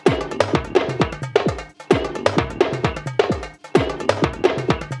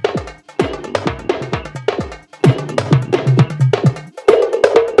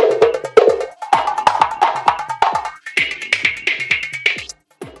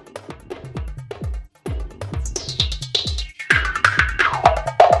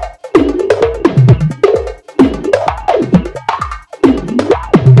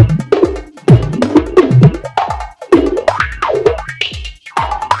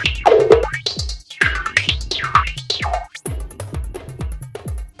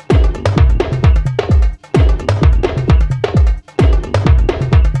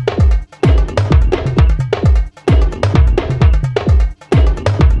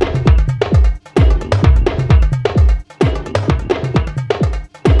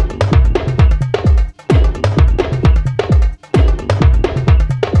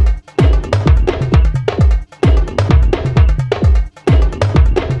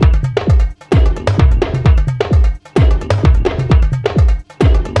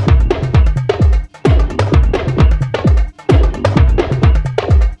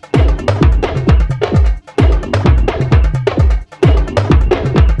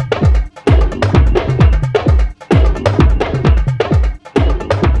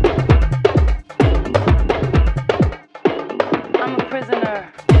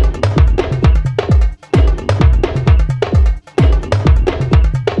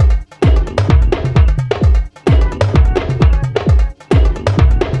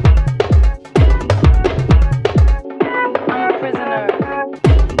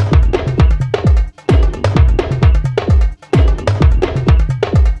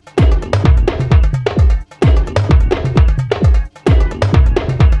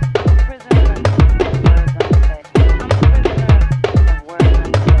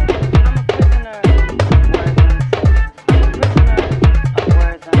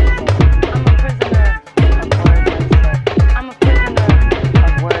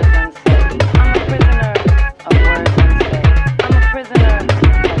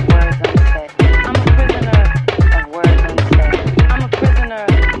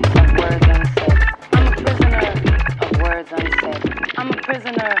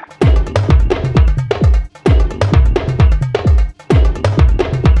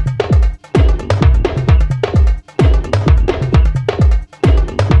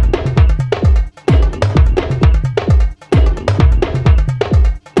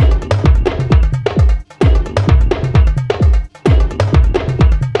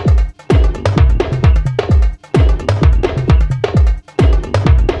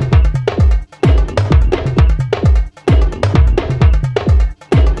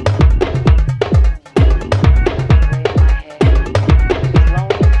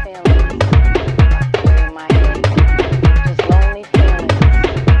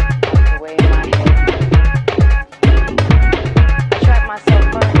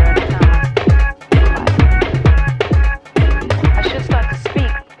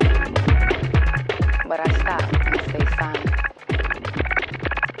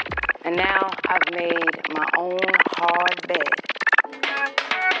made my own hard bed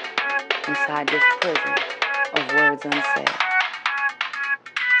inside this prison of words unsaid.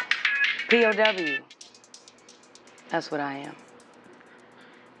 POW, that's what I am.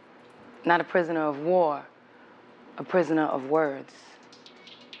 Not a prisoner of war, a prisoner of words.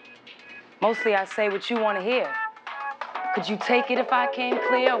 Mostly I say what you want to hear. Could you take it if I came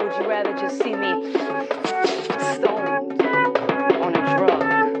clear, or would you rather just see me stoned on a drug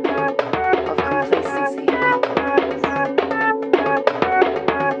of complacency and compromise?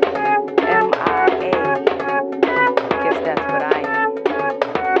 MIA, guess that's what I am.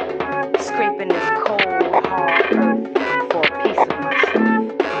 Scraping this cold, hard earth for a piece of myself,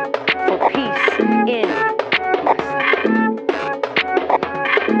 for peace in myself.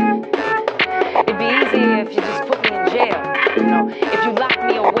 It'd be easier if you just put me in jail. You know, if you lock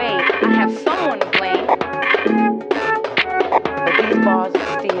me away, I have someone to blame. But these bars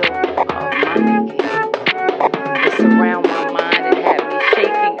are still of my making. They surround my mind and have me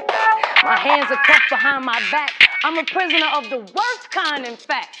shaking. My hands are cuffed behind my back. I'm a prisoner of the worst kind, in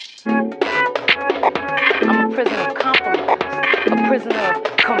fact. I'm a prisoner of compromise, a prisoner of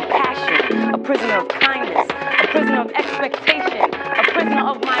compassion, a prisoner of kindness, a prisoner of expectation, a prisoner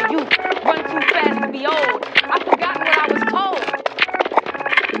of my youth. Run too fast to be old. I've forgotten what I was told.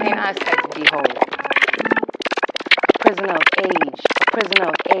 Ain't I said to behold? A prisoner of age, a prisoner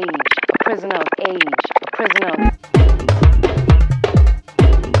of age, a prisoner of age, a prisoner of...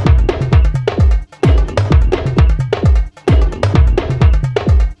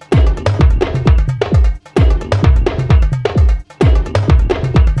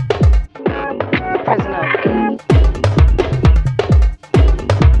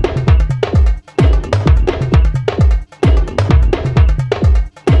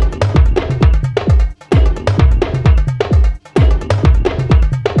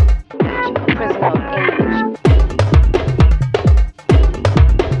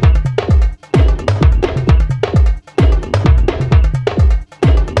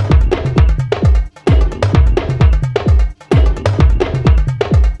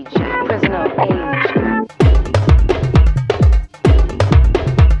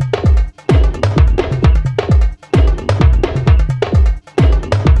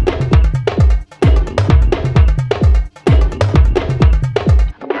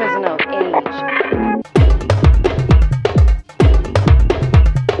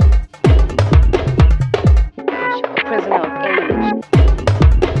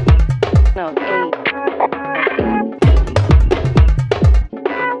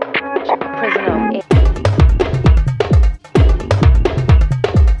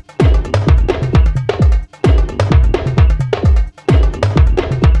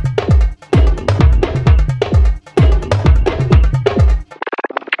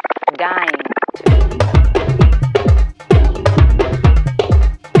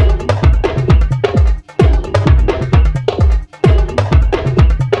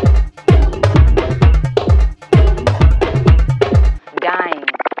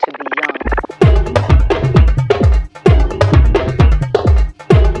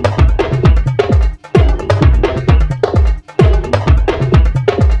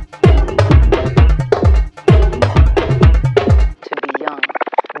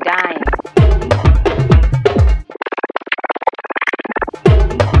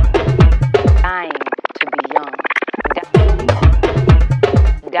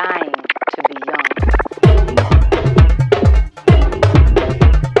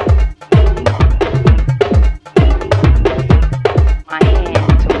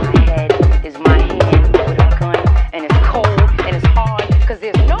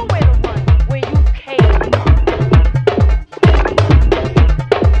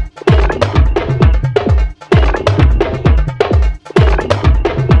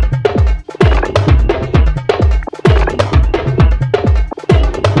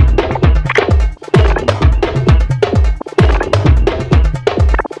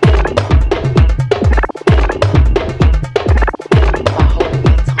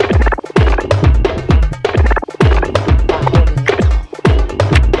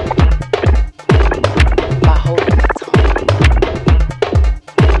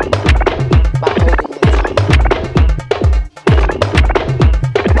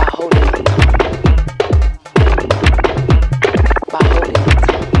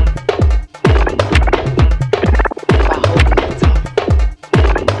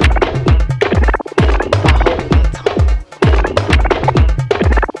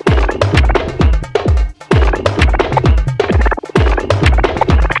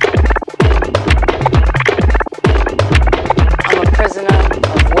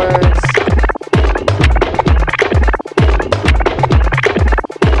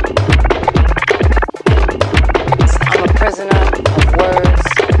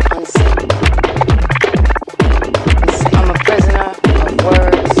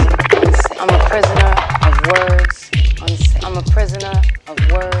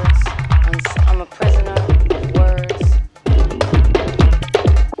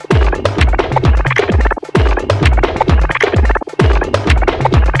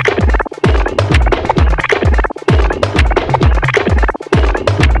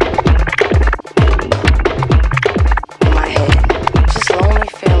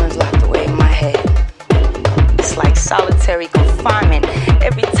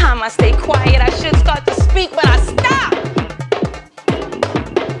 time I stay quiet. I should start to speak, but I stop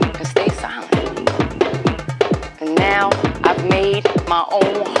and stay silent. And now I've made my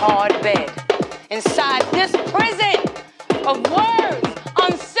own hard bed inside this prison of words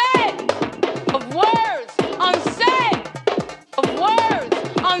unsaid, of words unsaid, of words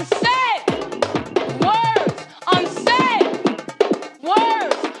unsaid, words unsaid, words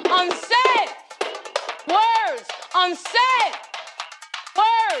unsaid, words unsaid,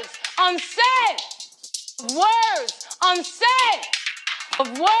 words unsaid, words unsaid, of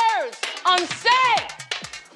words unsaid.